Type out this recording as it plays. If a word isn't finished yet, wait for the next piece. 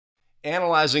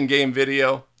Analyzing game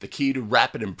video, the key to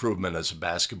rapid improvement as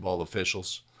basketball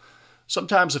officials.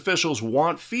 Sometimes officials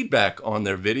want feedback on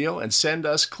their video and send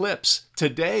us clips.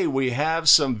 Today we have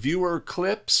some viewer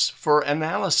clips for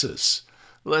analysis.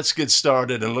 Let's get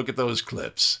started and look at those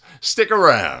clips. Stick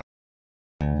around.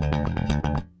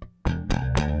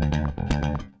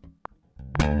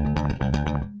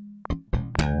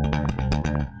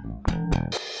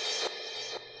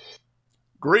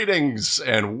 Greetings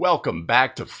and welcome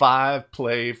back to 5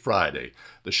 Play Friday,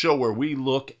 the show where we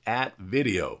look at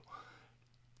video.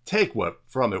 Take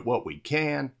from it what we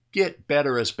can, get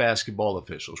better as basketball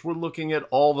officials. We're looking at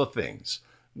all the things.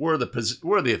 We're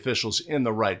the officials in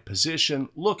the right position,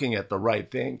 looking at the right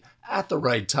thing, at the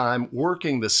right time,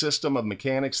 working the system of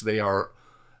mechanics they are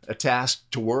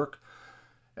tasked to work,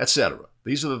 etc.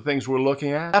 These are the things we're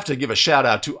looking at. I have to give a shout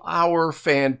out to our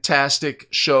fantastic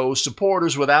show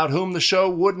supporters without whom the show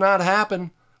would not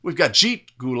happen. We've got Jeet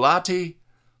Gulati,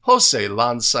 Jose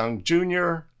Lansang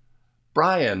Jr.,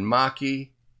 Brian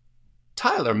Maki,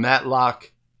 Tyler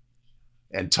Matlock,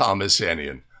 and Thomas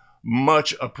Hennion.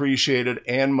 Much appreciated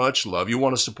and much love. You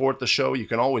want to support the show? You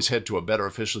can always head to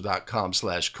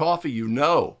abetterofficial.com/coffee. You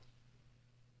know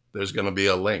there's going to be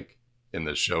a link in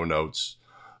the show notes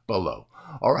below.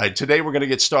 All right, today we're going to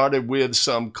get started with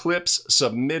some clips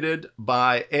submitted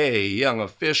by a young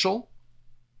official,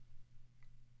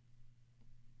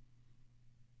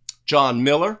 John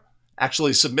Miller.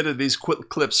 Actually submitted these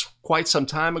clips quite some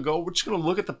time ago. We're just going to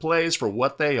look at the plays for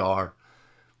what they are,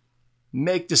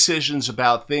 make decisions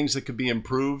about things that could be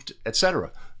improved,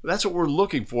 etc. That's what we're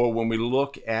looking for when we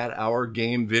look at our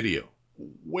game video.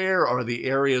 Where are the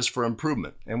areas for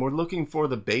improvement? And we're looking for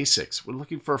the basics. We're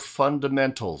looking for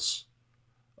fundamentals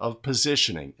of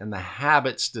positioning and the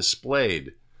habits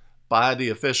displayed by the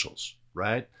officials,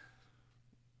 right?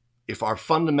 If our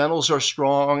fundamentals are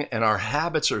strong and our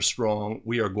habits are strong,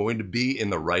 we are going to be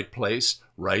in the right place,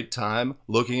 right time,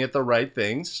 looking at the right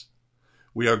things.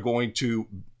 We are going to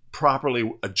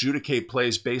properly adjudicate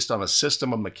plays based on a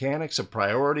system of mechanics, a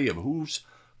priority of whose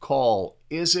call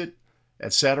is it,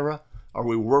 etc. Are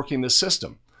we working the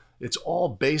system? It's all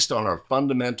based on our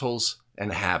fundamentals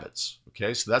and habits.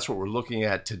 Okay, so that's what we're looking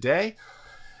at today.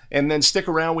 And then stick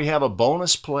around, we have a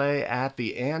bonus play at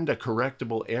the end, a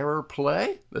correctable error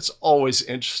play. That's always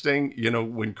interesting, you know,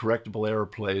 when correctable error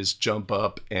plays jump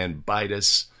up and bite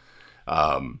us.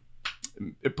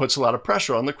 It puts a lot of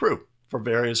pressure on the crew for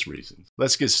various reasons.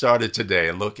 Let's get started today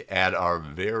and look at our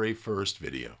very first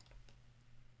video.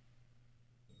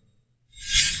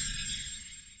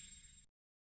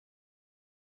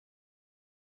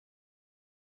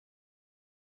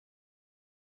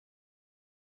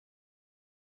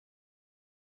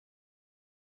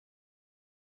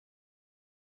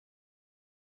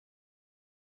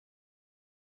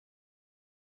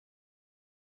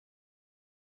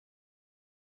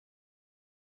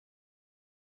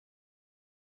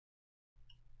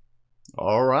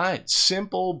 All right,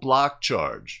 simple block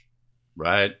charge,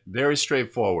 right? Very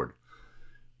straightforward.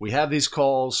 We have these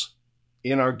calls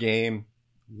in our game,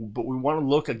 but we want to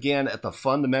look again at the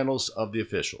fundamentals of the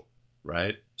official,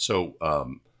 right? So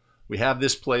we have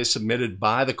this play submitted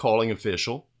by the calling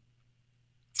official.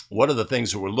 What are the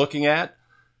things that we're looking at?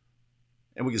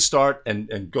 And we can start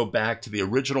and go back to the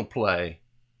original play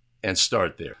and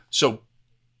start there. So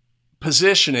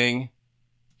positioning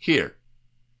here,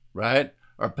 right?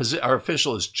 Our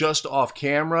official is just off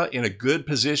camera in a good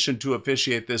position to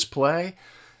officiate this play.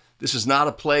 This is not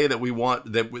a play that we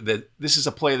want, this is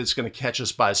a play that's going to catch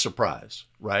us by surprise,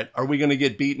 right? Are we going to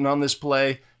get beaten on this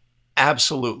play?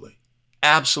 Absolutely.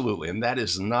 Absolutely. And that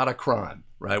is not a crime,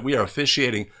 right? We are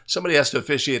officiating. Somebody has to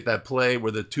officiate that play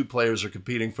where the two players are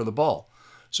competing for the ball.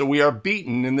 So we are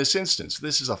beaten in this instance.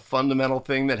 This is a fundamental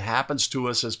thing that happens to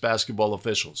us as basketball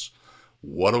officials.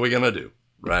 What are we going to do,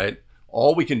 right?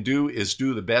 All we can do is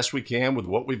do the best we can with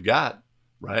what we've got,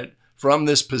 right? From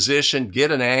this position,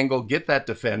 get an angle, get that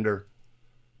defender.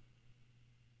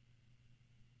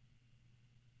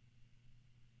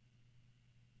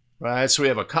 Right, so we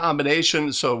have a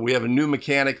combination. So we have a new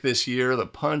mechanic this year. The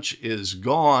punch is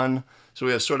gone. So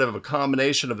we have sort of a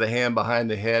combination of the hand behind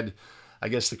the head. I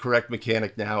guess the correct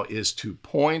mechanic now is to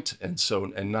point and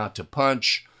not to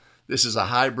punch. This is a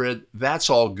hybrid. That's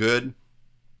all good.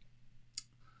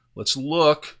 Let's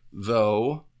look,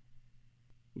 though.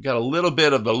 We've got a little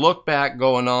bit of the look back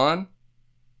going on.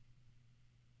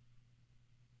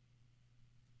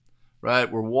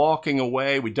 Right, we're walking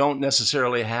away. We don't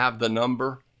necessarily have the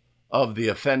number of the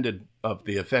offending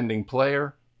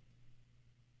player.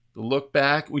 The look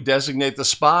back, we designate the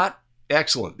spot.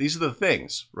 Excellent. These are the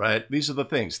things, right? These are the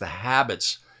things, the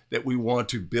habits that we want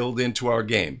to build into our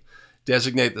game.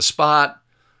 Designate the spot,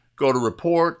 go to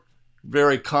report,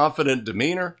 very confident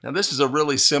demeanor. Now this is a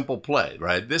really simple play,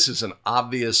 right? This is an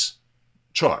obvious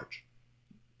charge.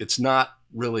 It's not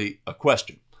really a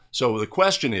question. So the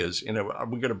question is, are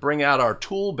we going to bring out our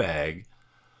tool bag?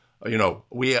 We're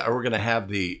going to have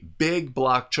the big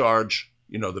block charge,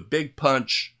 the big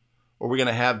punch, or we're going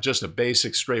to have just a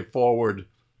basic, straightforward,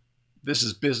 this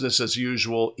is business as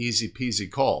usual, easy peasy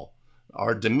call.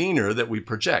 Our demeanor that we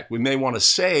project. We may want to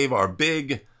save our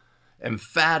big,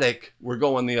 emphatic, we're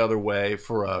going the other way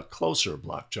for a closer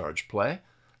block charge play.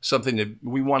 Something that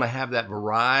we want to have that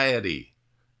variety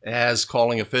as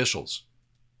calling officials.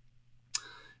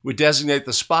 We designate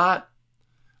the spot.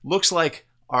 Looks like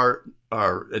our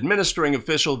administering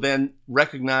official then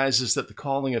recognizes that the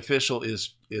calling official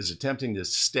is attempting to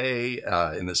stay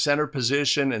in the center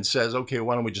position and says, okay,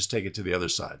 why don't we just take it to the other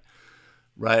side,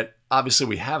 right? Obviously,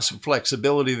 we have some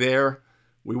flexibility there.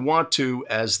 We want to,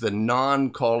 as the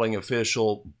non-calling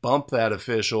official, bump that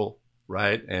official,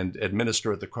 right, and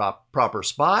administer at the proper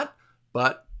spot,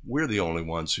 but we're the only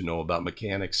ones who know about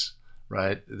mechanics,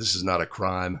 right? This is not a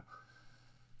crime.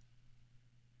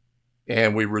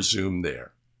 And we resume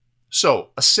there. So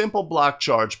a simple block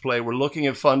charge play. We're looking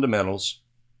at fundamentals.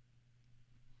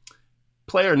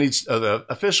 The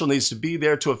official needs to be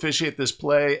there to officiate this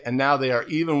play, and now they are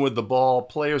even with the ball.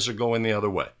 Players are going the other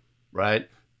way, right?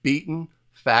 Beaten,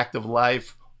 fact of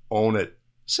life, own it,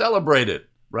 celebrate it,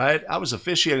 right? I was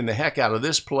officiating the heck out of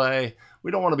this play.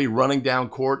 We don't want to be running down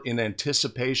court in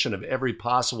anticipation of every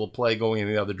possible play going in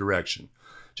the other direction.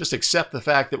 Just accept the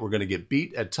fact that we're going to get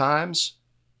beat at times.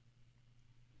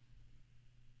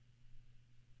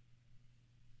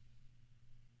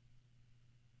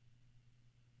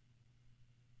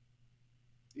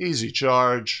 Easy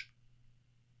charge,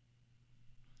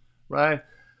 right?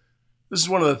 This is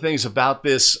one of the things about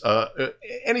this.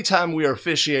 Anytime we are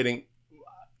officiating,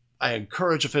 I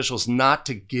encourage officials not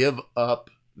to give up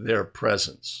their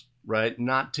presence, right?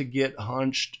 Not to get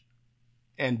hunched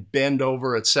and bend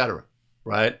over, etc.,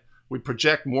 right? We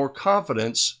project more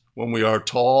confidence when we are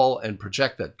tall and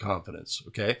project that confidence,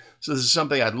 okay? So this is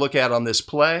something I'd look at on this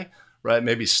play, right?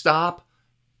 Maybe stop.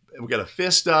 We got a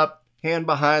fist up, hand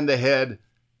behind the head,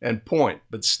 and point,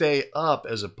 but stay up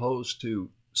as opposed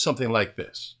to something like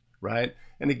this, right?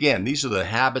 And again, these are the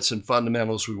habits and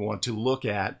fundamentals we want to look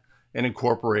at and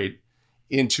incorporate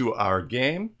into our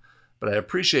game. But I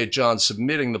appreciate John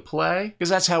submitting the play because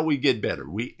that's how we get better.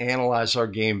 We analyze our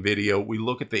game video. We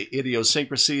look at the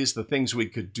idiosyncrasies, the things we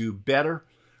could do better,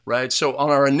 right? So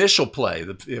on our initial play,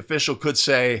 the official could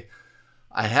say,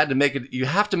 you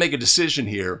have to make a decision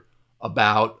here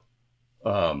about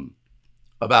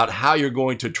how you're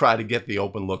going to try to get the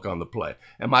open look on the play.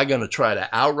 Am I going to try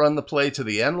to outrun the play to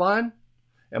the end line?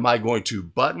 Am I going to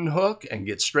button hook and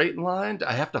get straight in line?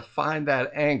 I have to find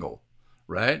that angle,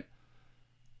 right?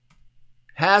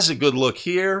 Has a good look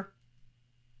here.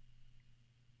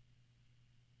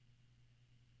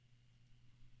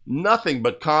 Nothing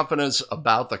but confidence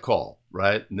about the call,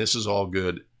 right? And this is all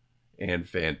good and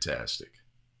fantastic.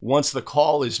 Once the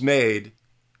call is made,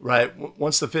 right,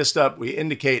 once the fist up, we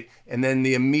indicate, and then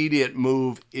the immediate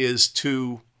move is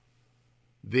to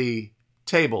the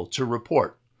table to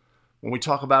report. When we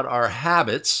talk about our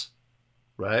habits,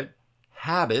 right,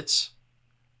 habits,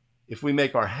 if we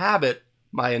make our habit,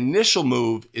 my initial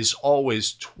move is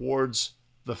always towards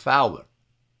the fouler.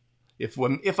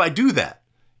 If I do that,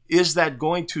 is that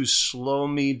going to slow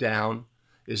me down?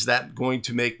 Is that going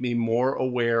to make me more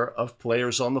aware of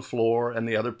players on the floor and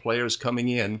the other players coming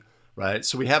in, right?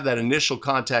 So we have that initial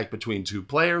contact between two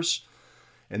players,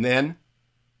 and then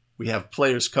we have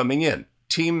players coming in.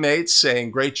 Teammates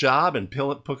saying great job and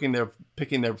picking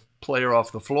their player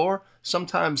off the floor.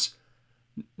 Sometimes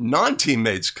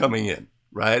non-teammates coming in,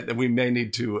 right? And we may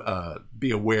need to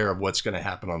be aware of what's going to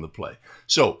happen on the play.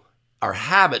 So our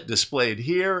habit displayed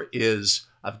here is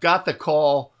I've got the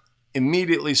call,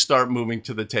 immediately start moving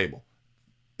to the table.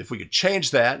 If we could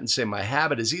change that and say my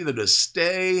habit is either to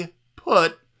stay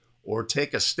put or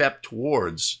take a step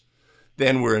towards,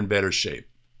 then we're in better shape.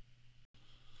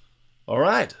 All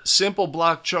right, simple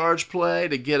block charge play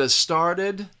to get us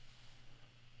started.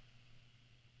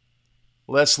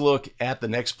 Let's look at the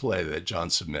next play that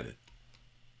John submitted.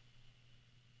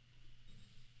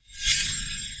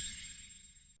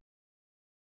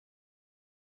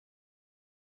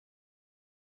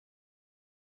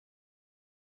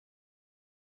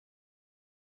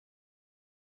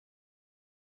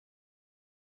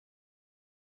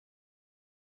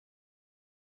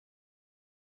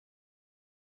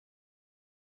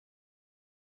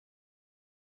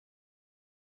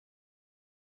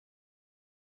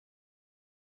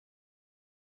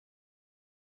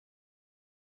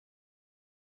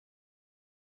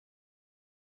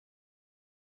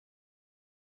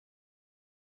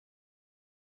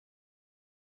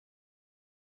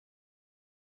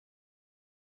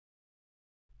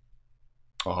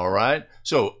 All right.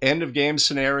 So end of game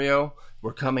scenario.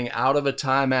 We're coming out of a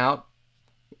timeout.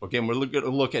 Again, we're going to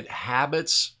look at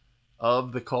habits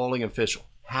of the calling official.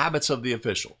 Habits of the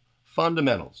official.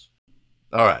 Fundamentals.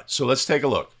 All right. So let's take a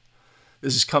look.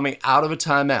 This is coming out of a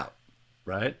timeout,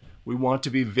 right? We want to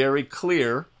be very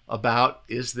clear about,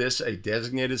 is this a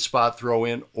designated spot throw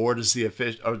in, or does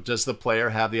the player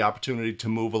have the opportunity to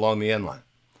move along the end line?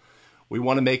 We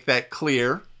want to make that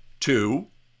clear to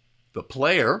the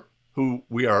player who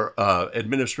we are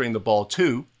administering the ball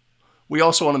to. We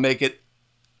also want to make it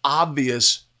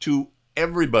obvious to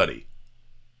everybody.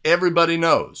 Everybody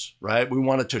knows, right? We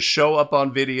want it to show up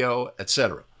on video,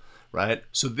 etc., right?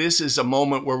 So this is a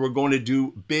moment where we're going to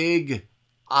do big,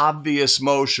 obvious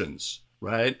motions,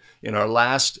 right? In our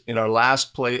last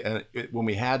play, when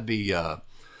we had the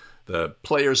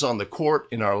players on the court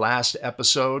in our last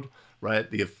episode, right?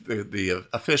 The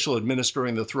official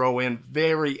administering the throw-in,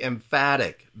 very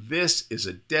emphatic. This is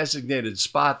a designated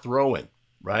spot throw-in,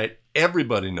 right?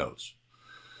 Everybody knows.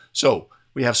 So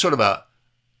we have sort of a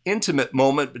intimate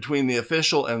moment between the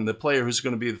official and the player who's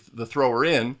going to be the thrower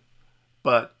in,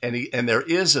 and there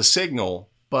is a signal,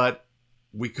 but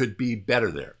we could be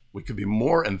better there. We could be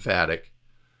more emphatic,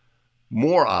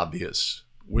 more obvious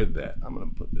with that. I'm going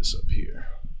to put this up here.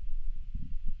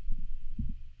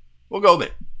 We'll go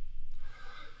there.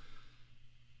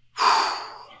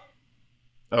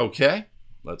 Okay,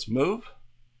 let's move.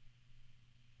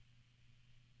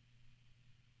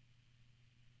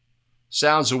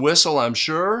 Sounds a whistle, I'm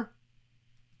sure,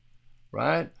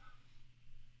 right?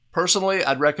 Personally,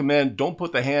 I'd recommend don't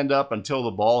put the hand up until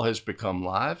the ball has become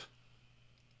live.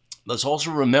 Let's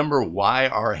also remember why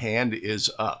our hand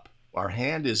is up. Our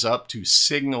hand is up to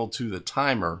signal to the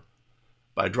timer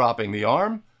by dropping the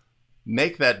arm.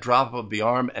 Make that drop of the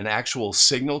arm an actual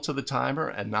signal to the timer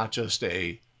and not just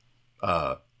a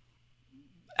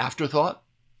afterthought.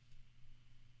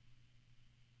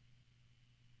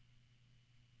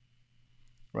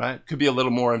 Right? Could be a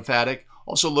little more emphatic.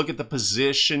 Also look at the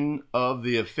position of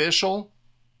the official.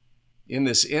 In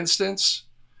this instance,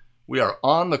 we are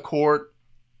on the court.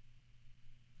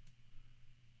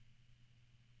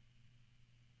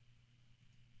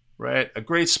 Right? A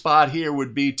great spot here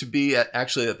would be to be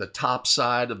actually at the top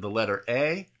side of the letter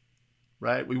A.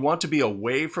 Right? We want to be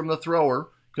away from the thrower,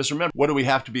 because remember, what do we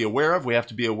have to be aware of? We have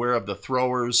to be aware of the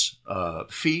thrower's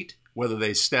feet, whether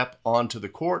they step onto the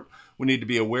court. We need to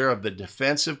be aware of the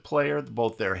defensive player,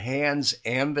 both their hands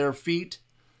and their feet,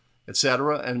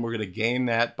 etc. And we're going to gain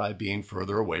that by being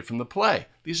further away from the play.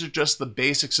 These are just the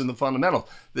basics and the fundamentals.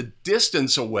 The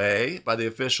distance away by the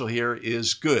official here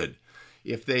is good.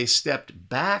 If they stepped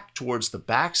back towards the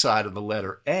backside of the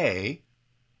letter A,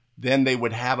 then they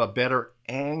would have a better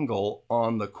angle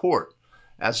on the court.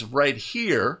 As of right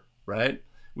here, right,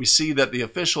 we see that the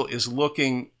official is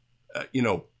looking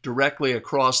directly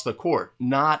across the court,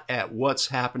 not at what's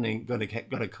happening, going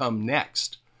to come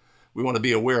next. We want to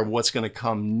be aware of what's going to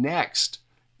come next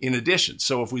in addition.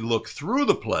 So if we look through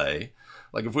the play,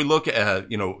 like if we look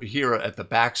at, here at the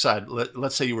backside,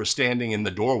 let's say you were standing in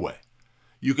the doorway,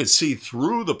 you could see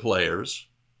through the players,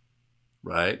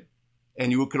 right?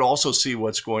 And you could also see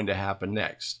what's going to happen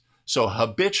next. So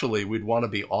habitually, we'd want to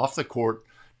be off the court,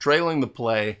 trailing the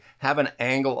play, have an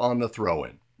angle on the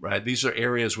throw-in. Right? These are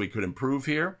areas we could improve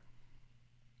here.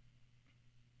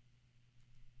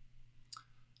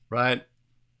 Right?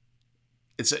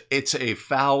 It's a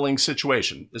fouling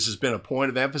situation. This has been a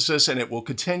point of emphasis, and it will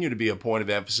continue to be a point of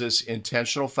emphasis,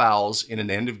 intentional fouls in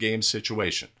an end-of-game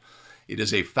situation. It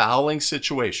is a fouling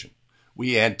situation.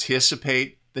 We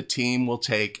anticipate the team will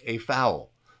take a foul.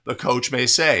 The coach may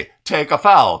say, take a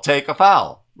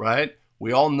foul, right?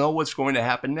 We all know what's going to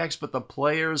happen next, but the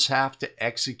players have to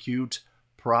execute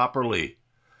properly.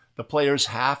 The players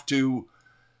have to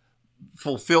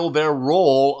fulfill their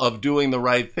role of doing the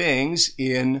right things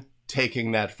in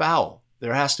taking that foul.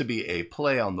 There has to be a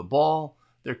play on the ball.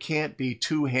 There can't be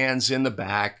two hands in the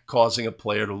back causing a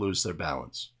player to lose their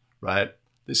balance, right?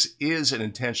 This is an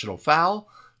intentional foul.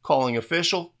 Calling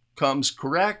official comes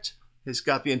correct. He's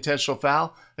got the intentional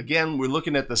foul. Again, we're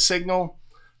looking at the signal,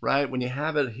 right? When you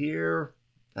have it here,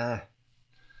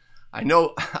 I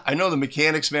know the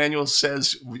mechanics manual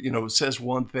says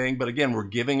one thing, but again, we're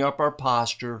giving up our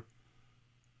posture.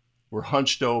 We're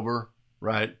hunched over,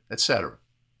 right, etc.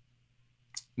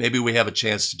 Maybe we have a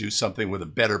chance to do something with a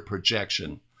better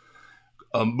projection.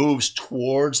 Moves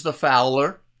towards the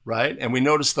fouler, right? And we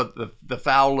notice that the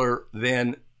fouler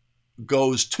then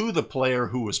goes to the player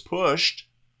who was pushed.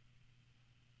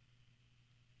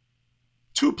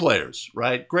 Two players,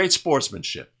 right? Great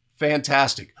sportsmanship.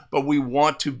 Fantastic. But we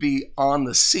want to be on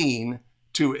the scene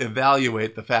to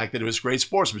evaluate the fact that it was great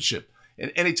sportsmanship.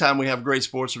 And anytime we have great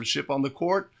sportsmanship on the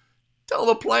court, tell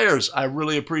the players, I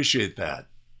really appreciate that.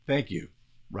 Thank you,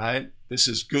 right? This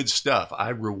is good stuff. I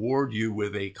reward you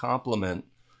with a compliment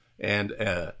and,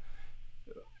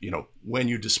 when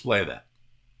you display that.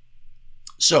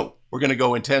 So we're going to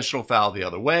go intentional foul the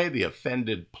other way. The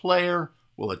offended player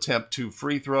will attempt 2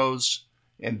 free throws,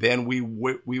 and then we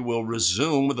will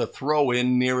resume the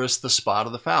throw-in nearest the spot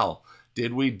of the foul.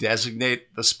 Did we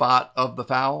designate the spot of the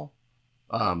foul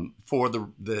for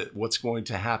the what's going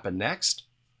to happen next,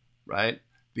 right?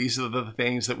 These are the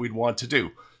things that we'd want to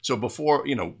do. So before,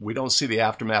 we don't see the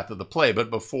aftermath of the play, but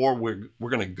before we're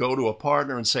going to go to a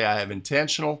partner and say, I have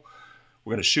intentional.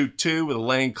 We're going to shoot 2 with a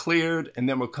lane cleared, and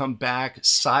then we'll come back,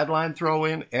 sideline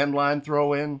throw-in, end line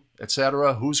throw-in,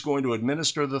 etc. Who's going to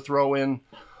administer the throw-in?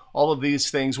 All of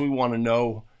these things we want to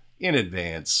know in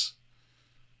advance.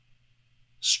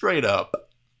 Straight up.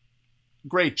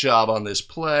 Great job on this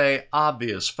play.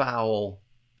 Obvious foul.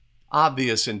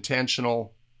 Obvious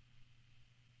intentional.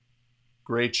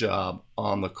 Great job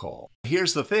on the call.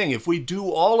 Here's the thing. If we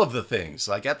do all of the things,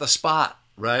 like at the spot,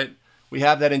 right? We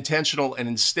have that intentional, and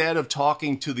instead of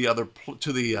talking to the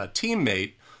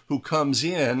teammate who comes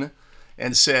in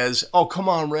and says, oh, come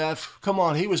on, ref, come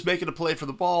on, he was making a play for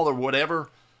the ball or whatever,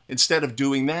 instead of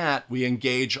doing that, we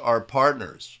engage our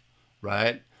partners,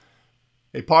 right?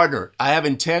 Hey, partner, I have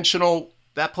intentional.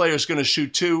 That player's going to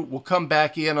shoot 2. We'll come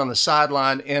back in on the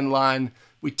sideline, end line.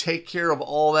 We take care of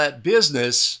all that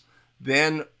business,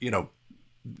 then,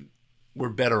 we're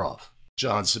better off.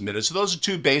 John submitted. So those are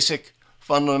 2 basic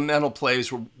fundamental plays.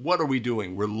 What are we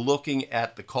doing? We're looking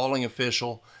at the calling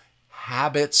official,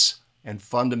 habits and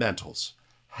fundamentals.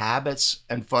 Habits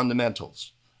and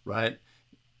fundamentals, right?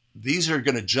 These are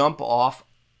going to jump off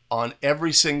on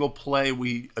every single play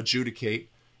we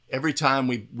adjudicate. Every time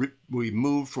we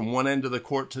move from one end of the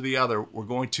court to the other, we're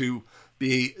going to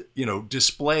be,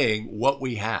 displaying what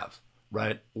we have,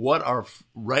 right?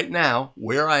 Right now,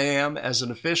 where I am as an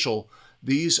official,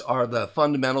 these are the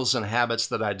fundamentals and habits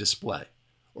that I display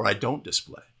or I don't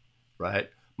display, right?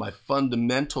 My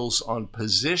fundamentals on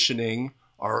positioning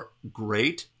are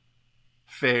great,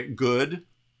 fair, good,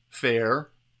 fair,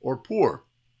 or poor,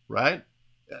 right?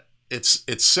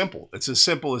 It's simple. It's as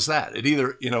simple as that. It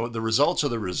either, the results are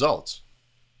the results.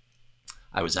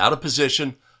 I was out of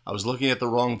position. I was looking at the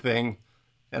wrong thing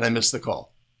and I missed the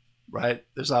call, right?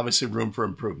 There's obviously room for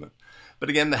improvement. But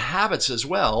again, the habits as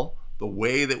well, the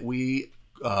way that we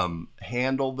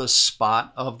handle the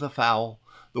spot of the foul,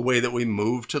 the way that we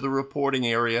move to the reporting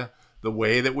area, the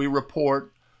way that we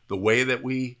report, the way that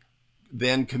we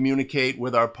then communicate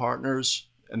with our partners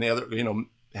and the other,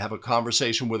 have a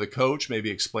conversation with a coach, maybe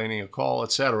explaining a call,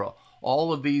 etc.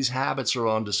 All of these habits are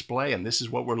on display, and this is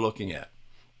what we're looking at.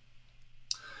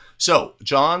 So,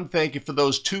 John, thank you for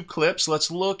those 2 clips.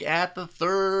 Let's look at the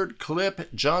 3rd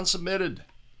clip John submitted.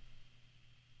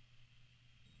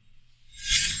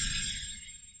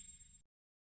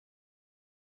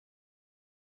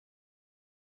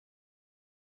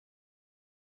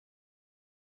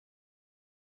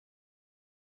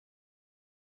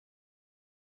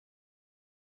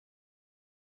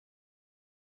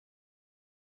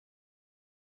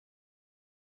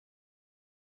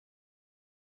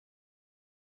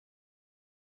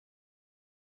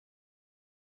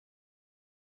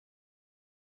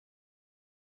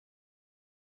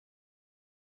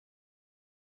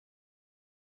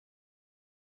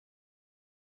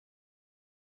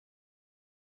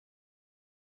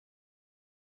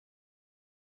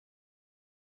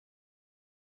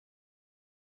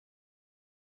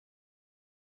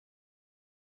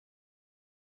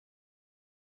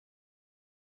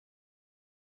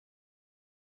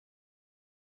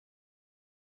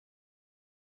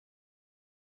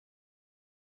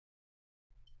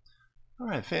 All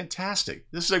right, fantastic.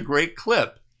 This is a great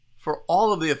clip for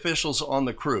all of the officials on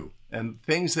the crew and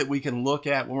things that we can look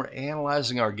at when we're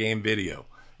analyzing our game video.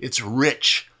 It's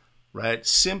rich, right?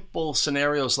 Simple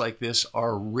scenarios like this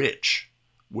are rich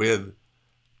with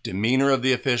demeanor of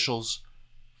the officials,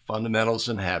 fundamentals,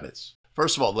 and habits.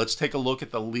 First of all, let's take a look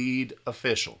at the lead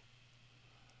official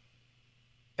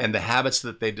and the habits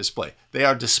that they display. They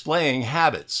are displaying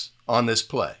habits on this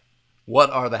play.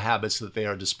 What are the habits that they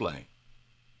are displaying?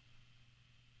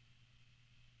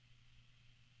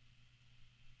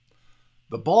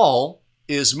 The ball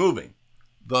is moving.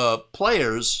 The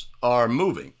players are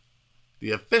moving.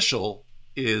 The official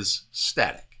is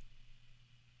static,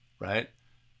 right?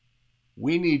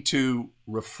 We need to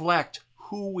reflect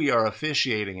who we are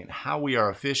officiating and how we are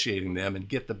officiating them and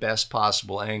get the best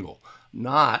possible angle,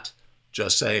 not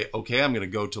Just say, okay, I'm going to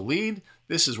go to lead.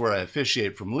 This is where I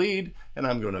officiate from lead, and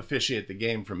I'm going to officiate the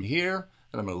game from here,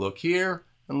 and I'm going to look here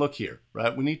and look here,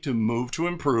 right? We need to move to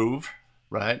improve,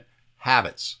 right?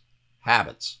 Habits.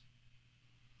 Habits.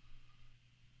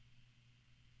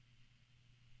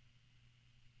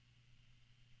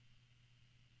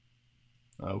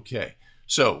 Okay,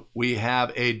 so we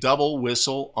have a double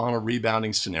whistle on a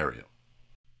rebounding scenario.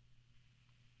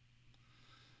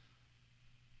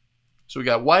 So we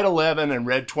got white 11 and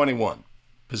red 21,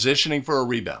 positioning for a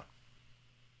rebound.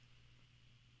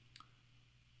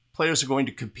 Players are going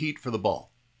to compete for the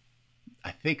ball.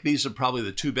 I think these are probably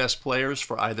the two best players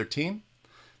for either team.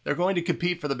 They're going to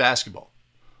compete for the basketball.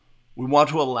 We want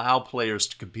to allow players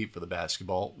to compete for the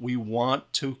basketball. We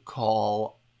want to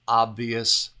call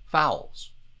obvious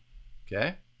fouls.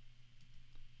 Okay?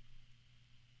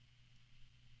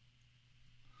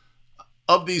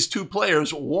 Of these two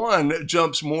players, one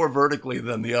jumps more vertically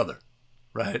than the other,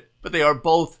 right? But they are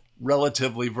both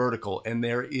relatively vertical, and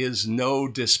there is no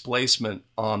displacement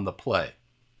on the play.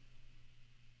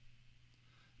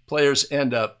 Players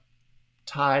end up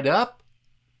tied up.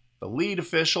 The lead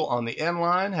official on the end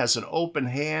line has an open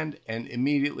hand and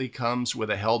immediately comes with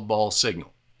a held ball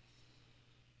signal.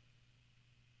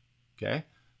 Okay?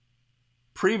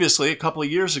 Previously, a couple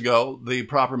of years ago, the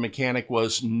proper mechanic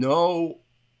was no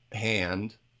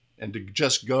hand and to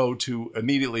just go to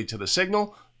immediately to the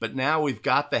signal, but now we've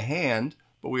got the hand,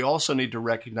 but we also need to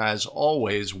recognize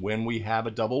always when we have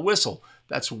a double whistle.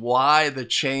 That's why the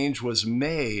change was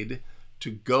made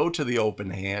to go to the open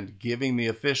hand, giving the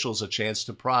officials a chance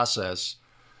to process,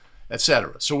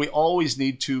 etc. So we always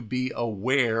need to be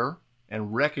aware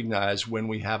and recognize when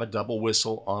we have a double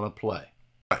whistle on a play.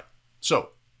 All right.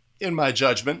 So in my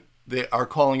judgment, our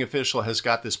calling official has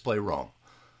got this play wrong.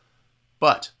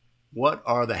 But what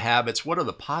are the habits? What are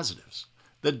the positives?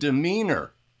 The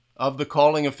demeanor of the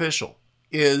calling official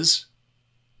is,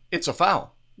 it's a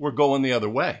foul. We're going the other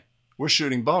way. We're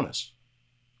shooting bonus,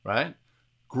 right?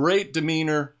 Great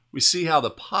demeanor. We see how the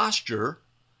posture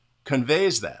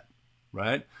conveys that,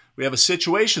 right? We have a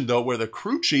situation, though, where the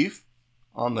crew chief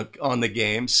on the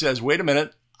game says, wait a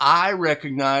minute, I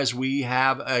recognize we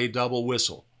have a double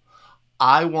whistle.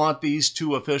 I want these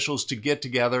two officials to get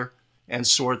together and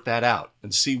sort that out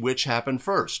and see which happened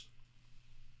first.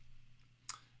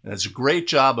 And it's a great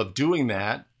job of doing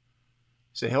that.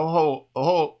 Say, oh,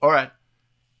 all right.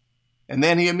 And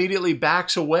then he immediately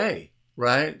backs away,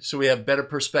 right? So we have better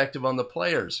perspective on the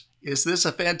players. Is this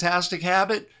a fantastic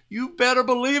habit? You better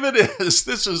believe it is.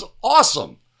 This is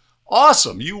awesome.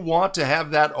 Awesome. You want to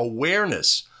have that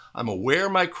awareness. I'm aware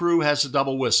my crew has a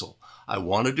double whistle. I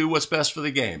want to do what's best for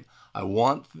the game. I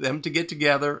want them to get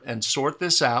together and sort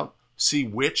this out, see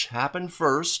which happened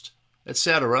first,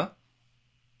 etc.,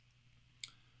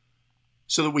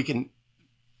 so that we can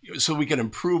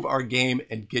improve our game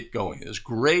and get going. There's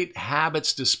great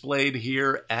habits displayed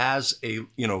here as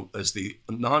the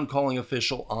non-calling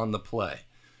official on the play,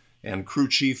 and crew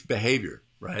chief behavior,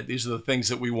 right? These are the things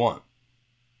that we want.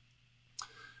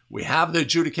 We have the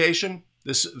adjudication.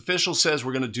 This official says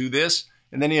we're going to do this,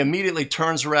 and then he immediately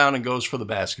turns around and goes for the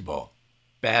basketball.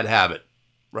 Bad habit,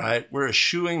 right? We're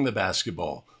eschewing the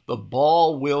basketball. The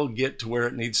ball will get to where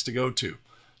it needs to go to.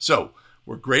 So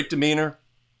we're great demeanor,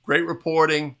 great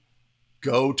reporting.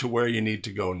 Go to where you need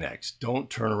to go next. Don't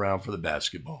turn around for the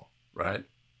basketball, right?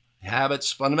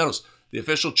 Habits, fundamentals. The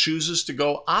official chooses to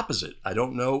go opposite. I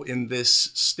don't know in this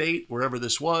state, wherever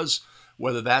this was,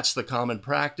 whether that's the common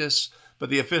practice, but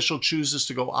the official chooses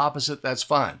to go opposite. That's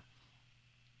fine.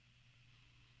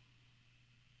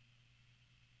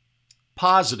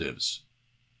 Positives.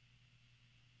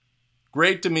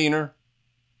 Great demeanor.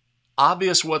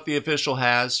 Obvious what the official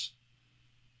has.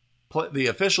 The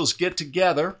officials get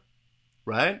together,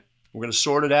 right? We're going to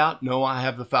sort it out. No, I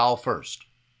have the foul first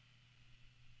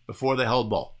before the held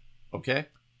ball. Okay?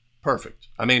 Perfect.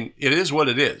 I mean, it is what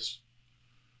it is.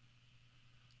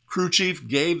 Crew chief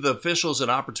gave the officials an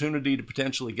opportunity to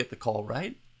potentially get the call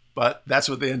right, but that's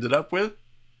what they ended up with,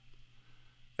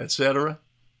 etc.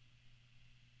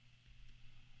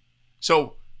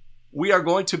 So we are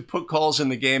going to put calls in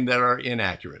the game that are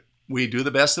inaccurate. We do the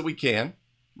best that we can,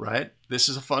 right? This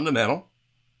is a fundamental,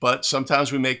 but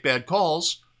sometimes we make bad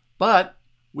calls, but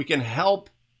we can help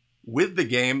with the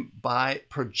game by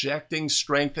projecting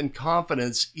strength and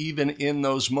confidence even in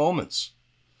those moments,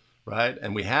 right?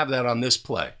 And we have that on this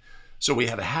play. So we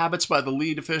have habits by the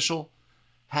lead official,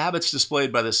 habits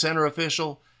displayed by the center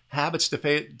official, habits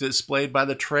displayed by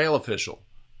the trail official,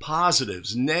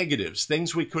 positives, negatives,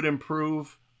 things we could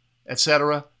improve,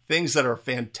 etc., things that are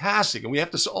fantastic. And we have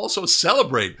to also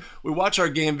celebrate. We watch our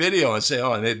game video and say,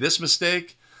 oh, I made this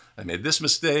mistake, I made this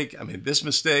mistake. I made this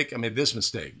mistake. I made this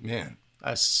mistake. Man,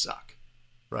 I suck,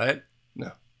 right?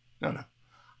 No, no, no.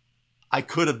 I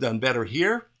could have done better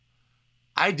here.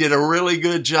 I did a really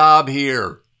good job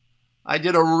here. I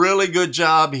did a really good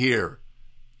job here.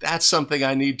 That's something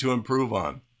I need to improve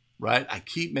on, right? I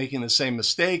keep making the same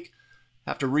mistake,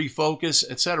 have to refocus,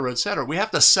 et cetera, et cetera. We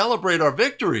have to celebrate our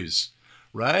victories,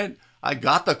 right? I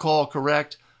got the call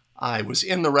correct. I was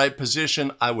in the right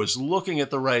position. I was looking at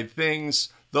the right things.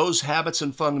 Those habits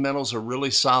and fundamentals are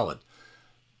really solid.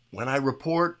 When I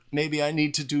report, maybe I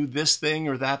need to do this thing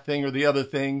or that thing or the other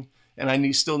thing, and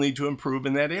I still need to improve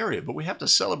in that area. But we have to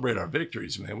celebrate our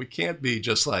victories, man. We can't be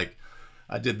just like,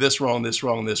 I did this wrong, this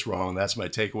wrong, this wrong. That's my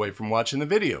takeaway from watching the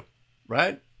video,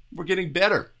 right? We're getting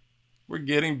better. We're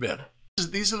getting better.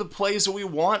 These are the plays that we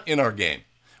want in our game.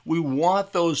 We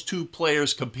want those two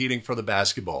players competing for the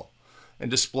basketball and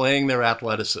displaying their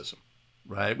athleticism,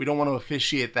 right? We don't want to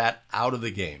officiate that out of the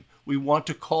game. We want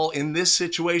to call, in this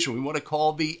situation, we want to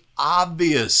call the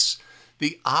obvious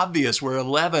where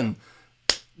 11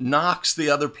 knocks the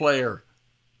other player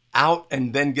out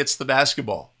and then gets the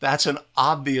basketball. That's an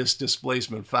obvious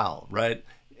displacement foul, right?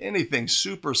 Anything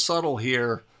super subtle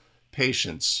here,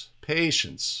 patience,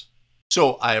 patience.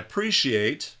 So I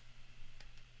appreciate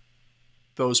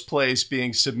those plays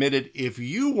being submitted. If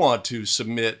you want to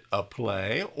submit a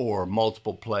play or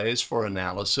multiple plays for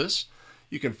analysis,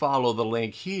 you can follow the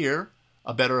link here,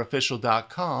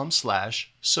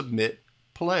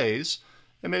 abetterofficial.com/submit-plays,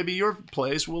 and maybe your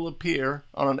plays will appear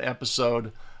on an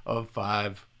episode of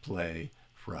 5 Play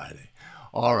Friday.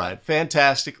 All right,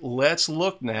 fantastic. Let's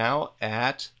look now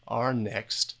at our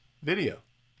next video.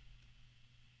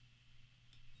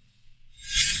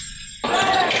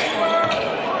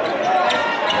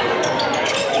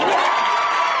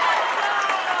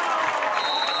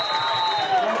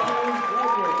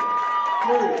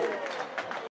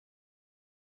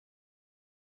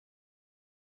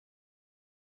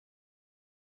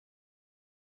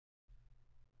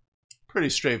 Pretty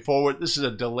straightforward. This is a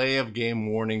delay of game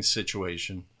warning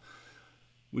situation.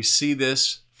 We see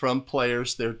this from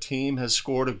players. Their team has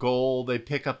scored a goal. They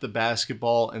pick up the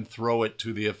basketball and throw it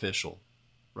to the official,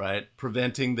 right?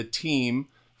 Preventing the team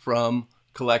from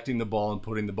collecting the ball and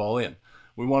putting the ball in.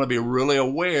 We want to be really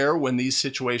aware when these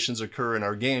situations occur in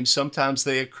our game. Sometimes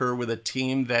they occur with a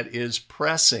team that is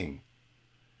pressing,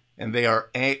 and they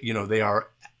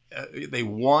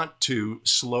want to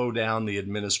slow down the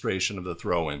administration of the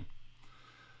throw-in.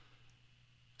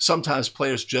 Sometimes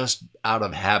players just out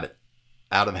of habit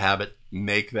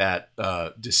make that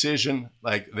decision.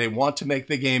 Like they want to make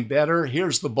the game better.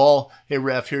 Here's the ball. Hey,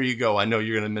 ref, here you go. I know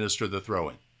you're going to administer the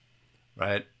throw-in,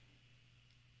 right?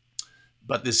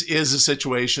 But this is a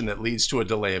situation that leads to a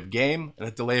delay of game, and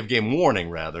a delay of game warning,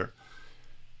 rather.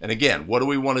 And again, what do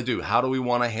we want to do? How do we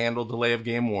want to handle delay of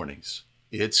game warnings?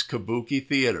 It's kabuki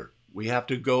theater. We have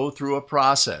to go through a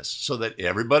process so that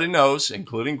everybody knows,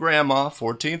 including Grandma,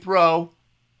 14th row.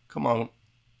 Come on,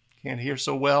 can't hear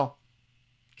so well,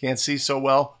 can't see so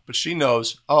well, but she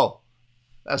knows, oh,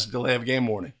 that's a delay of game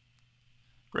warning.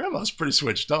 Grandma's pretty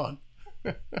switched on.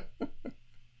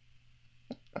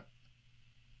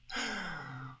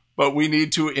 But we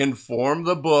need to inform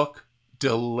the book,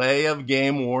 delay of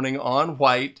game warning on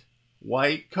white.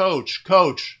 White, coach,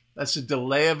 that's a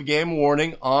delay of game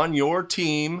warning on your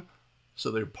team.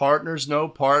 So their partners know,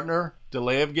 partner,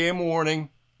 delay of game warning,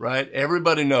 right?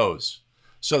 Everybody knows.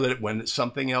 So that when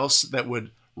something else that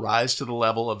would rise to the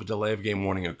level of a delay of game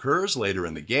warning occurs later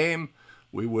in the game,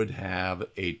 we would have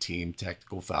a team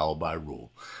technical foul by rule.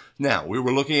 Now, we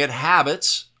were looking at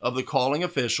habits of the calling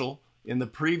official in the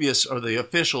previous, or the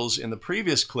officials in the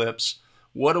previous clips.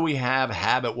 What do we have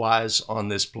habit-wise on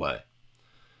this play?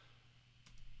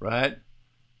 Right?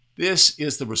 This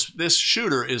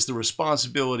shooter is the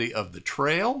responsibility of the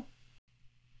trail.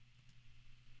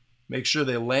 Make sure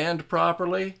they land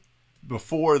properly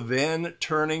before then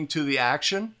turning to the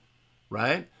action,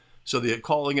 right? So the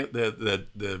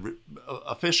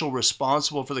official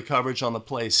responsible for the coverage on the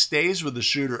play stays with the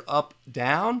shooter up,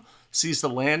 down, sees the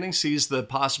landing, sees the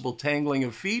possible tangling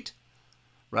of feet,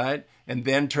 right? And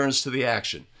then turns to the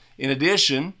action. In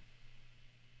addition,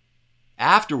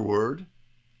 afterward,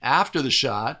 after the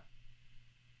shot,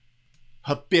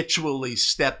 habitually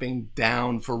stepping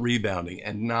down for rebounding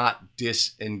and not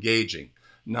disengaging.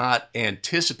 Not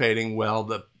anticipating, well,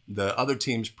 the other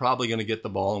team's probably going to get the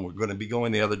ball and we're going to be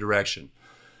going the other direction.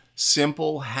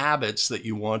 Simple habits that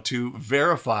you want to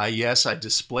verify. Yes, I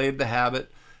displayed the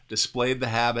habit.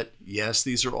 Yes,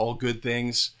 these are all good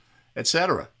things,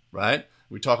 etc. Right?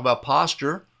 We talk about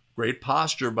posture. Great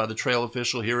posture by the trail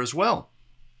official here as well.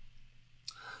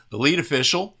 The lead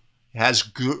official Has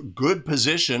good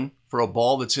position for a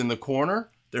ball that's in the corner.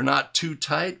 They're not too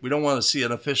tight. We don't want to see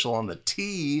an official on the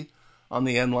T on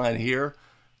the end line here,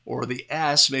 or the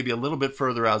S, maybe a little bit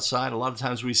further outside. A lot of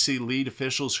times we see lead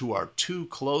officials who are too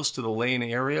close to the lane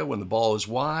area when the ball is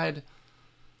wide.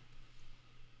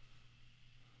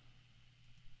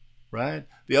 Right?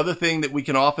 The other thing that we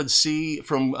can often see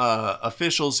from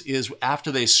officials is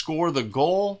after they score the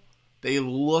goal, they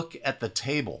look at the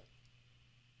table,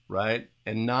 right?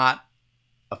 And not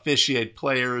officiate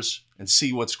players and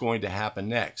see what's going to happen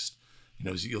next. You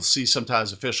know, you'll see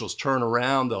sometimes officials turn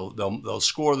around, they'll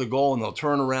score the goal and they'll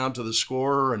turn around to the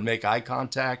scorer and make eye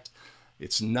contact.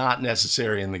 It's not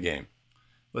necessary in the game.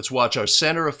 Let's watch our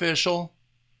center official.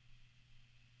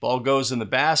 Ball goes in the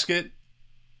basket.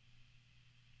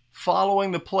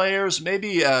 Following the players,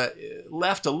 maybe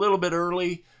left a little bit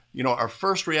early. You know, our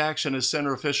first reaction as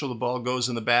center official, the ball goes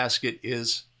in the basket,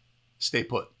 is stay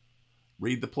put.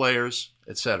 Read the players,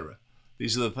 etc.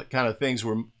 These are the kind of things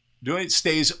we're doing. It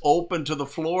stays open to the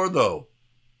floor, though,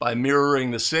 by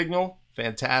mirroring the signal.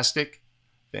 Fantastic.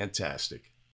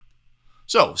 Fantastic.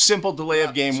 So, simple delay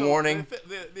of game warning.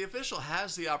 The official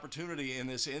has the opportunity in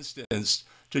this instance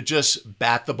to just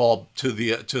bat the ball to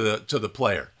the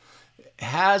player.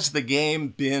 Has the game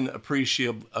been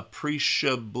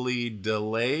appreciably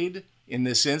delayed in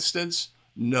this instance?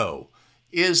 No.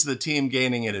 Is the team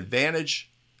gaining an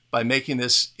advantage by making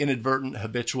this inadvertent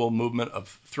habitual movement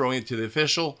of throwing it to the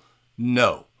official?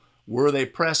 No. Were they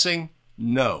pressing?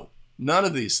 No. None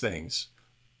of these things.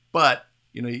 But,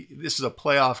 you know, this is a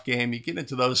playoff game. You get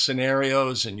into those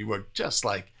scenarios and you are just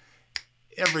like,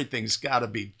 everything's got to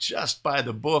be just by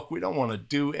the book. We don't want to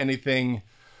do anything,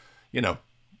 you know,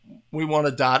 we want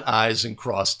to dot I's and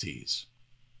cross T's.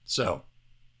 So,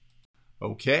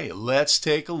 okay, let's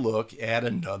take a look at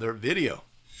another video.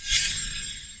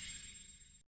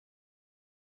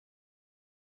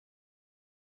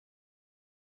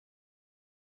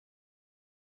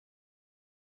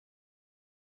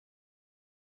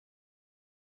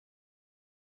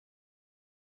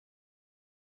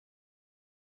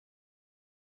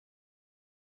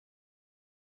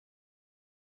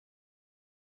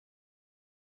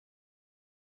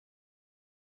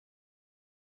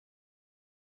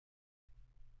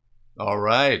 All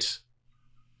right.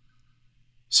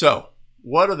 So,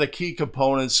 what are the key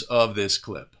components of this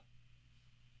clip?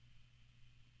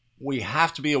 We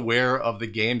have to be aware of the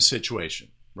game situation,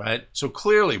 right? So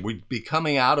clearly, we'd be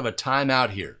coming out of a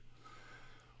timeout here.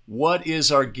 What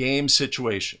is our game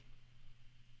situation?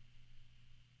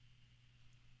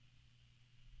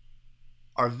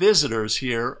 Our visitors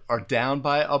here are down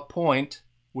by a point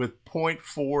with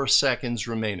 0.4 seconds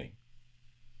remaining.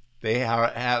 They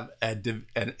have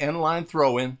an end line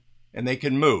throw in and they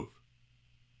can move.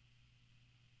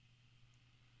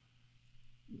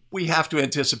 We have to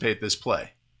anticipate this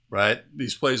play, right?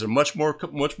 These plays are much more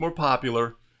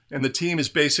popular, and the team is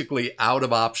basically out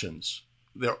of options.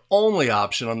 Their only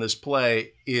option on this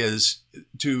play is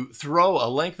to throw a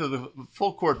length of the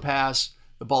full court pass.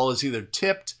 The ball is either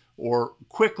tipped or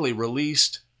quickly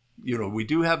released. You know, we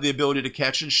do have the ability to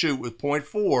catch and shoot with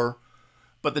 0.4,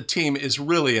 but the team is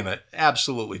really in an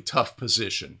absolutely tough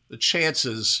position. The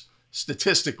chances,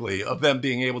 statistically, of them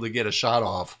being able to get a shot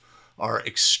off are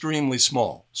extremely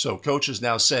small. So coaches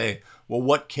now say, well,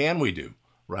 what can we do,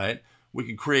 right? We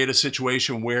can create a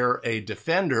situation where a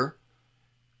defender,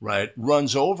 right,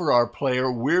 runs over our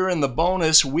player. We're in the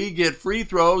bonus. We get free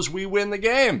throws. We win the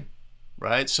game,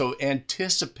 right? So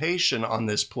anticipation on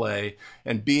this play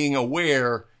and being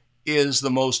aware is the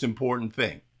most important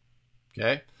thing,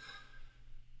 okay?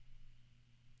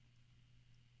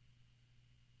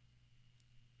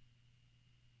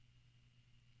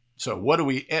 So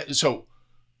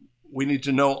we need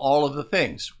to know all of the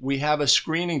things. We have a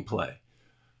screening play.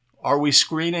 Are we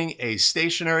screening a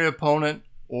stationary opponent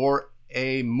or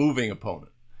a moving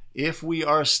opponent? If we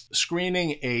are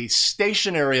screening a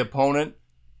stationary opponent,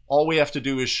 all we have to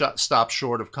do is stop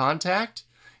short of contact.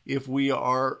 If we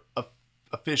are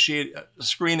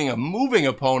screening a moving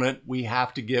opponent, we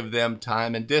have to give them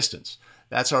time and distance.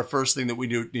 That's our first thing that we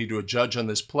need to judge on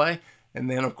this play. And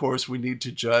then, of course, we need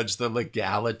to judge the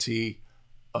legality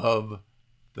of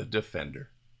the defender.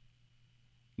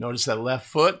 Notice that left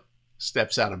foot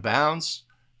steps out of bounds.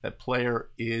 That player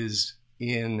is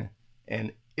in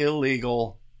an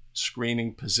illegal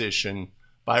screening position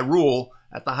by rule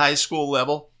at the high school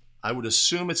level. I would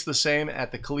assume it's the same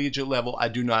at the collegiate level. I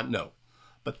do not know.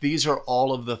 But these are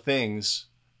all of the things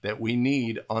that we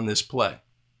need on this play.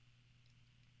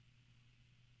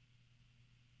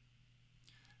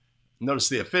 Notice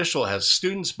the official has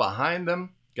students behind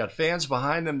them, got fans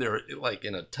behind them. They're like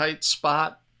in a tight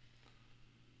spot.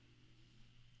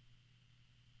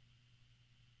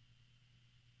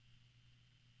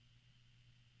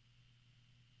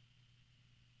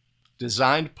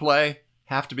 designed play,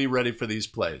 have to be ready for these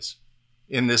plays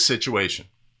in this situation,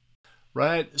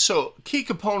 right? So key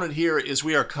component here is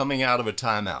we are coming out of a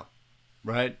timeout,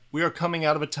 right? We are coming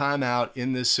out of a timeout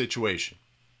in this situation.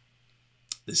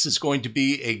 This is going to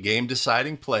be a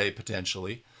game-deciding play,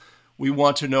 potentially. We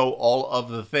want to know all of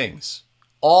the things.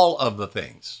 All of the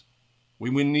things. We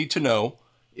need to know,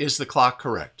 is the clock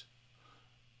correct?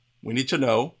 We need to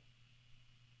know,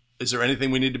 is there anything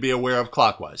we need to be aware of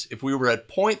clockwise? If we were at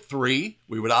point 3,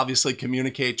 we would obviously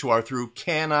communicate to our through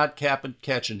cannot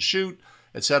catch and shoot,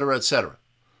 etc., etc.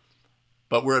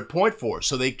 But we're at point 4,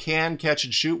 so they can catch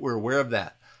and shoot. We're aware of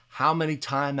that. How many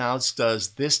timeouts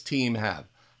does this team have?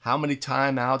 How many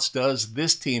timeouts does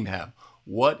this team have?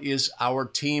 What is our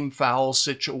team foul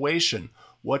situation?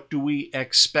 What do we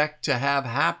expect to have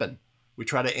happen? We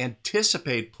try to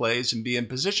anticipate plays and be in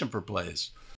position for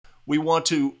plays. We want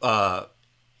to,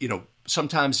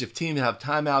 sometimes if teams have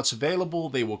timeouts available,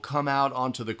 they will come out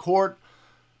onto the court.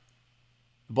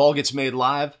 The ball gets made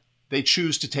live. They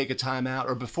choose to take a timeout,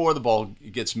 or before the ball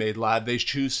gets made live, they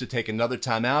choose to take another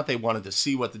timeout. They wanted to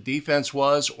see what the defense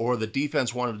was, or the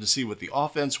defense wanted to see what the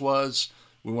offense was.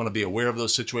 We want to be aware of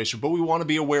those situations, but we want to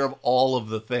be aware of all of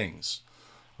the things,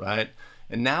 right?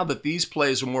 And now that these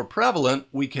plays are more prevalent,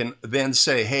 we can then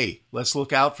say, hey, let's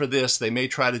look out for this. They may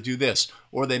try to do this,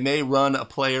 or they may run a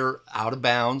player out of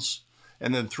bounds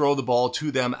and then throw the ball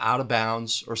to them out of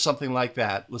bounds or something like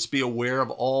that. Let's be aware of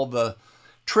all the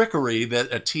trickery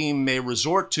that a team may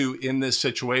resort to in this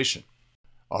situation.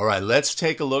 All right, let's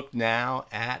take a look now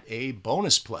at a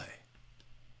bonus play.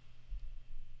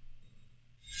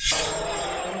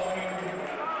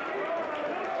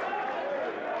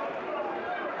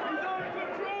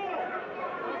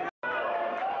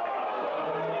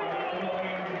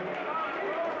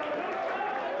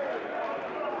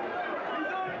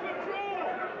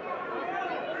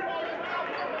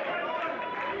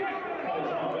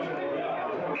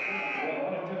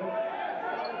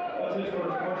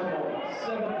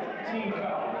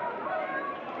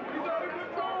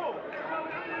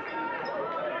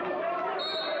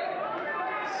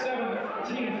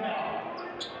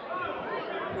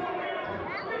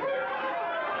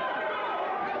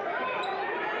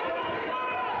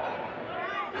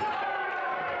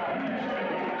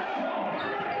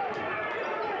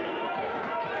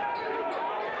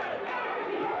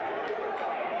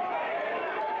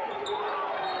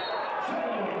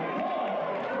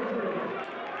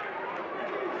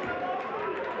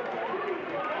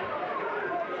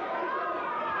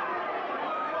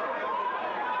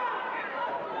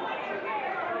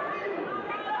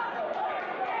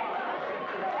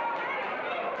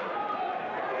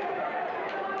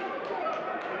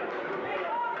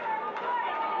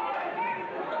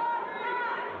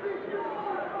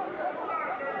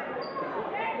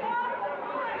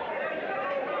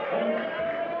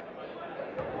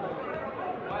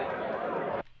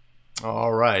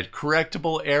 All right,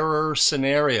 correctable error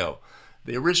scenario.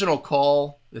 The original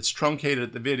call, it's truncated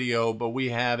at the video, but we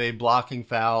have a blocking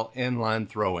foul, inline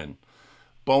throw-in.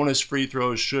 Bonus free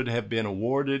throws should have been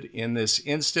awarded in this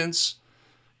instance.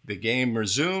 The game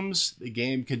resumes, the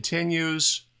game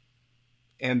continues,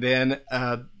 and then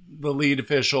the lead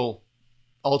official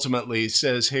ultimately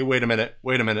says, hey, wait a minute,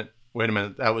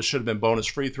 that should have been bonus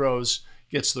free throws,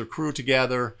 gets their crew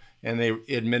together, and they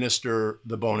administer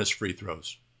the bonus free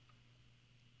throws.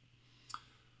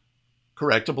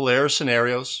 Correctable error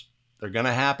scenarios, they're going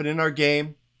to happen in our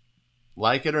game,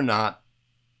 like it or not.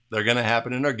 They're going to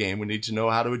happen in our game. We need to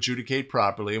know how to adjudicate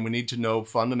properly, and we need to know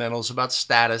fundamentals about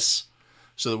status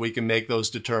so that we can make those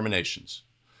determinations.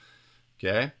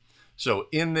 Okay? So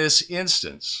in this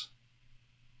instance,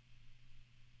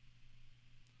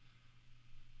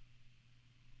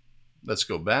 let's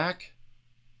go back.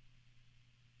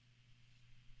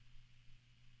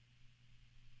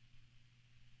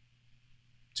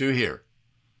 To here.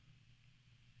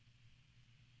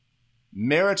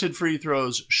 Merited free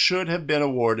throws should have been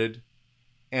awarded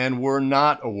and were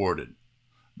not awarded.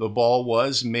 The ball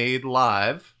was made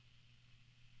live.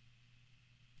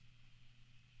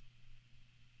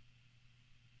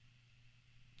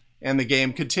 And the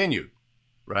game continued,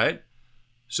 right?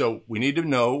 So we need to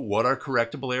know what our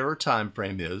correctable error time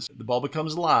frame is. The ball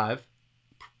becomes live,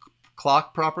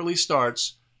 clock properly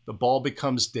starts, the ball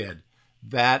becomes dead.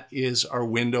 That is our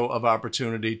window of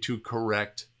opportunity to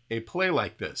correct a play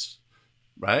like this,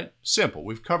 right? Simple.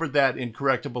 We've covered that in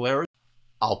correctable errors.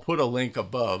 I'll put a link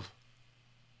above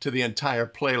to the entire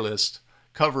playlist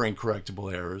covering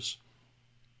correctable errors.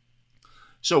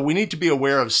 So we need to be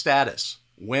aware of status.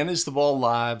 When is the ball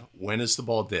live? When is the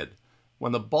ball dead?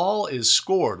 When the ball is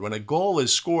scored, when a goal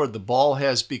is scored, the ball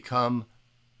has become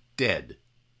dead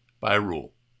by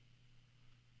rule.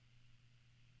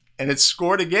 And it's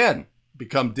scored again,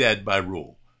 become dead by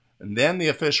rule. And then the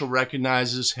official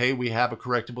recognizes, hey, we have a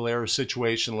correctable error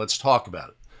situation. Let's talk about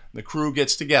it. And the crew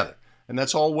gets together, and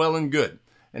that's all well and good.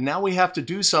 And now we have to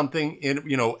do something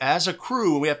as a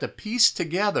crew. We have to piece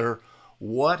together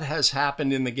what has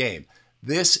happened in the game.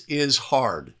 This is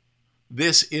hard.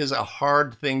 This is a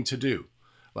hard thing to do.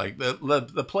 Like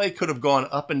the play could have gone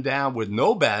up and down with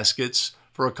no baskets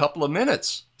for a couple of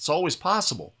minutes. It's always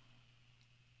possible.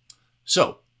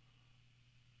 So,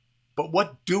 but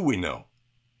what do we know?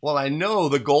 Well, I know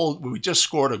the goal, we just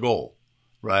scored a goal,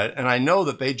 right? And I know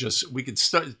that we could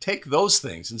take those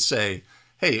things and say,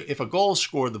 hey, if a goal is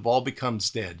scored, the ball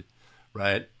becomes dead,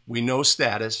 right? We know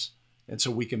status, and so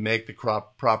we can make the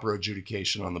proper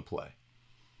adjudication on the play.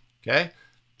 Okay?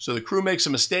 So the crew makes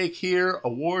a mistake here,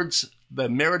 awards the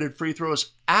merited free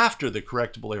throws after the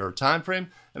correctable error time frame.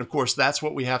 And of course, that's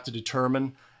what we have to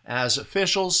determine as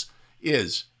officials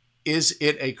is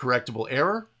it a correctable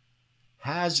error?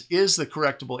 Is the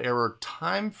correctable error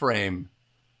time frame,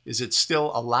 is it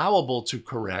still allowable to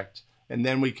correct? And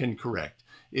then we can correct.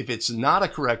 If it's not a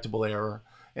correctable error,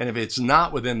 and if it's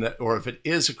not within or if it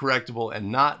is a correctable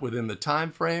and not within the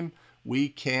time frame, we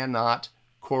cannot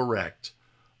correct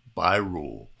by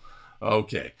rule.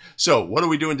 Okay, so what are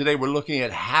we doing today? We're looking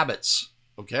at habits.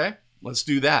 Okay, let's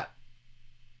do that.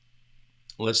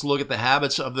 Let's look at the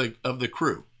habits of the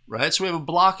crew, right? So we have a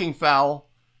blocking foul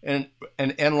and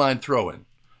an end line throw-in,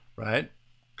 right?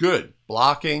 Good.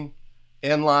 Blocking,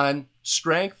 end line,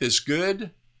 strength is good.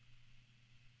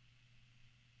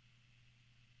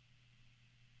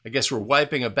 I guess we're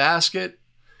wiping a basket.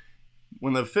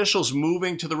 When the official's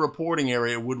moving to the reporting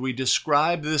area, would we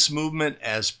describe this movement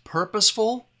as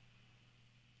purposeful?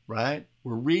 Right?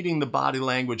 We're reading the body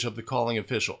language of the calling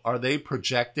official. Are they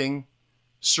projecting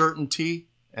certainty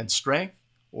and strength?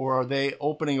 Or are they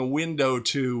opening a window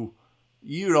to,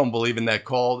 you don't believe in that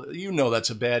call, you know that's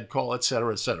a bad call,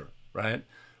 etc., right?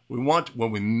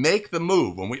 When we make the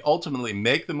move, when we ultimately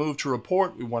make the move to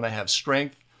report, we want to have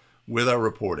strength with our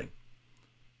reporting.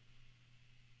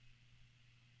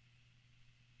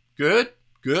 Good,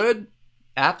 good.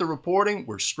 At the reporting,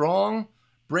 we're strong.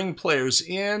 Bring players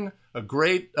in.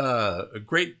 Great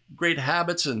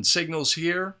habits and signals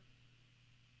here.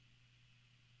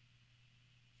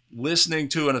 Listening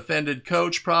to an offended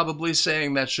coach, probably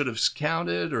saying that should have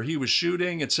counted or he was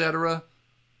shooting, etc.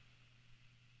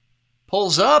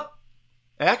 Pulls up.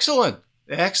 Excellent,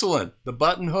 excellent. The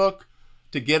button hook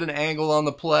to get an angle on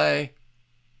the play.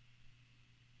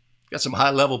 Got some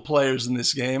high-level players in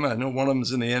this game. I know one of them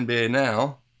is in the NBA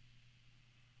now.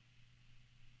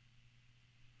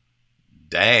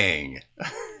 Dang.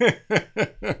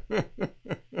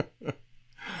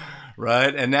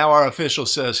 Right? And now our official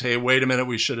says, hey, wait a minute,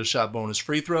 we should have shot bonus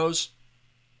free throws.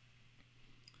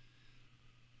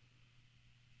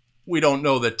 We don't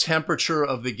know the temperature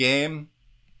of the game.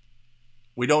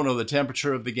 We don't know the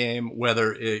temperature of the game,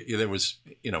 whether there was,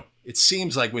 it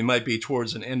seems like we might be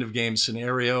towards an end of game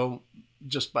scenario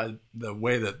just by the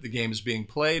way that the game is being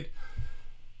played.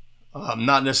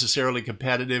 Not necessarily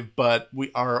competitive, but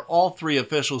all three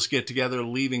officials get together,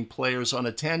 leaving players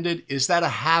unattended. Is that a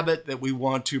habit that we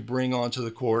want to bring onto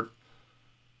the court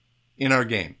in our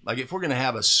game? Like if we're going to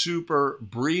have a super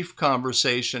brief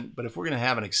conversation, but if we're going to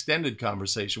have an extended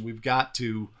conversation, we've got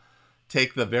to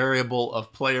take the variable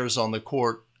of players on the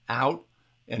court out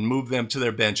and move them to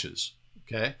their benches.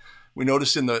 Okay. We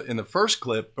noticed in the first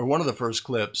clip, or one of the first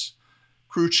clips,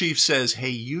 crew chief says, hey,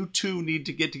 you two need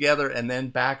to get together, and then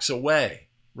backs away,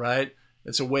 right?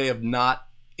 It's a way of not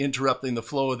interrupting the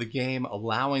flow of the game,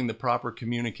 allowing the proper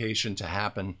communication to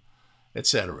happen,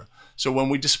 etc. So when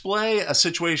we display a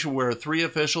situation where three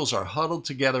officials are huddled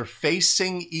together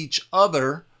facing each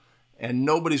other and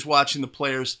nobody's watching the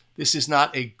players, this is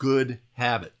not a good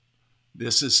habit.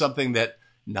 This is something that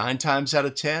 9 times out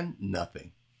of 10,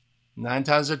 nothing. 9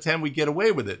 times out of 10, we get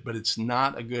away with it, but it's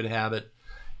not a good habit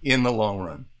in the long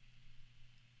run.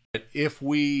 If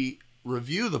we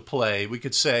review the play, we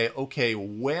could say, okay,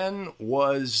 when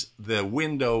was the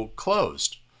window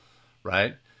closed,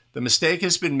 right? The mistake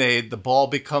has been made, the ball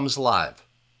becomes live.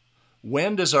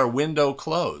 When does our window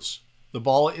close? The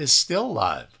ball is still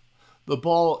live. The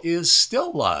ball is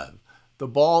still live. The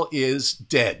ball is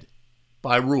dead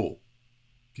by rule,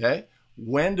 okay?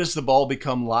 When does the ball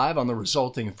become live on the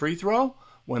resulting free throw?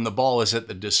 When the ball is at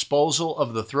the disposal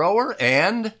of the thrower,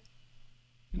 and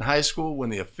in high school, when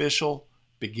the official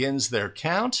begins their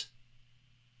count.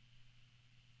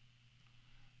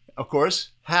 Of course,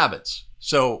 habits.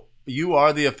 So you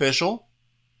are the official.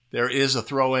 There is a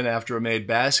throw-in after a made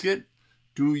basket.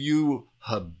 Do you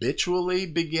habitually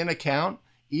begin a count,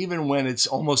 even when it's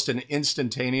almost an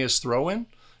instantaneous throw-in?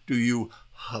 Do you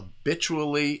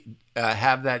habitually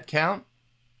have that count?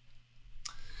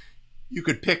 You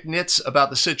could pick nits about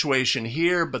the situation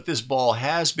here, but this ball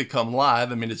has become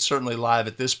live. I mean, it's certainly live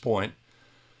at this point.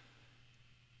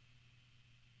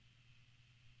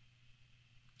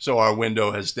 So our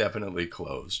window has definitely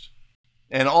closed.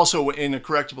 And also in a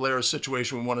correctable error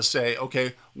situation, we want to say,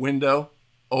 okay, window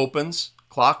opens,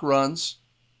 clock runs,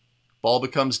 ball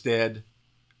becomes dead.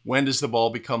 When does the ball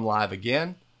become live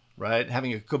again, right?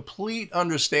 Having a complete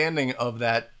understanding of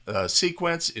that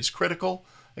sequence is critical.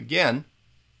 Again,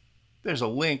 there's a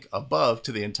link above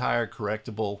to the entire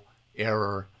correctable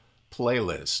error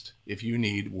playlist if you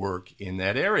need work in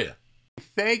that area.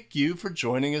 Thank you for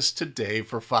joining us today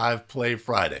for 5 Play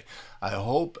Friday. I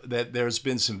hope that there's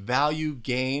been some value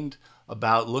gained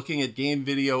about looking at game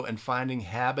video and finding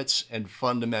habits and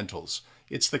fundamentals.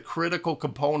 It's the critical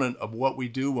component of what we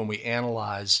do when we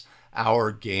analyze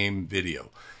our game video.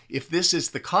 If this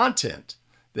is the content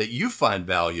that you find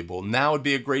valuable, now would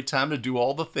be a great time to do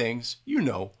all the things, you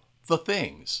know, the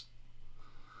things.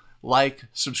 Like,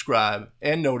 subscribe,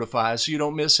 and notify so you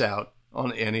don't miss out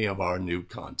on any of our new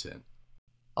content.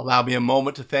 Allow me a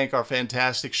moment to thank our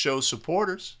fantastic show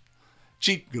supporters: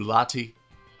 Jeet Gulati,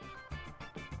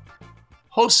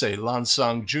 Jose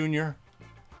Lansang Jr.,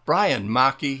 Brian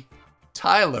Maki,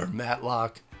 Tyler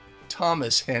Matlock,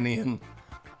 Thomas Hennian.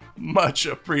 Much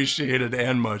appreciated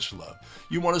and much love.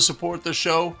 You want to support the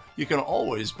show? You can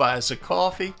always buy us a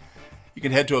coffee. You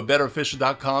can head to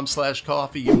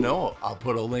abetterofficial.com/coffee. You know I'll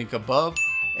put a link above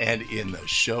and in the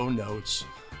show notes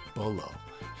below.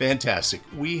 Fantastic.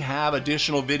 We have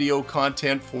additional video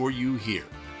content for you here.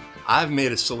 I've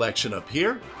made a selection up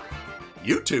here.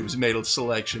 YouTube's made a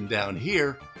selection down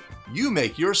here. You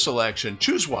make your selection.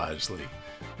 Choose wisely.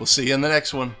 We'll see you in the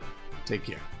next one. Take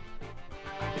care.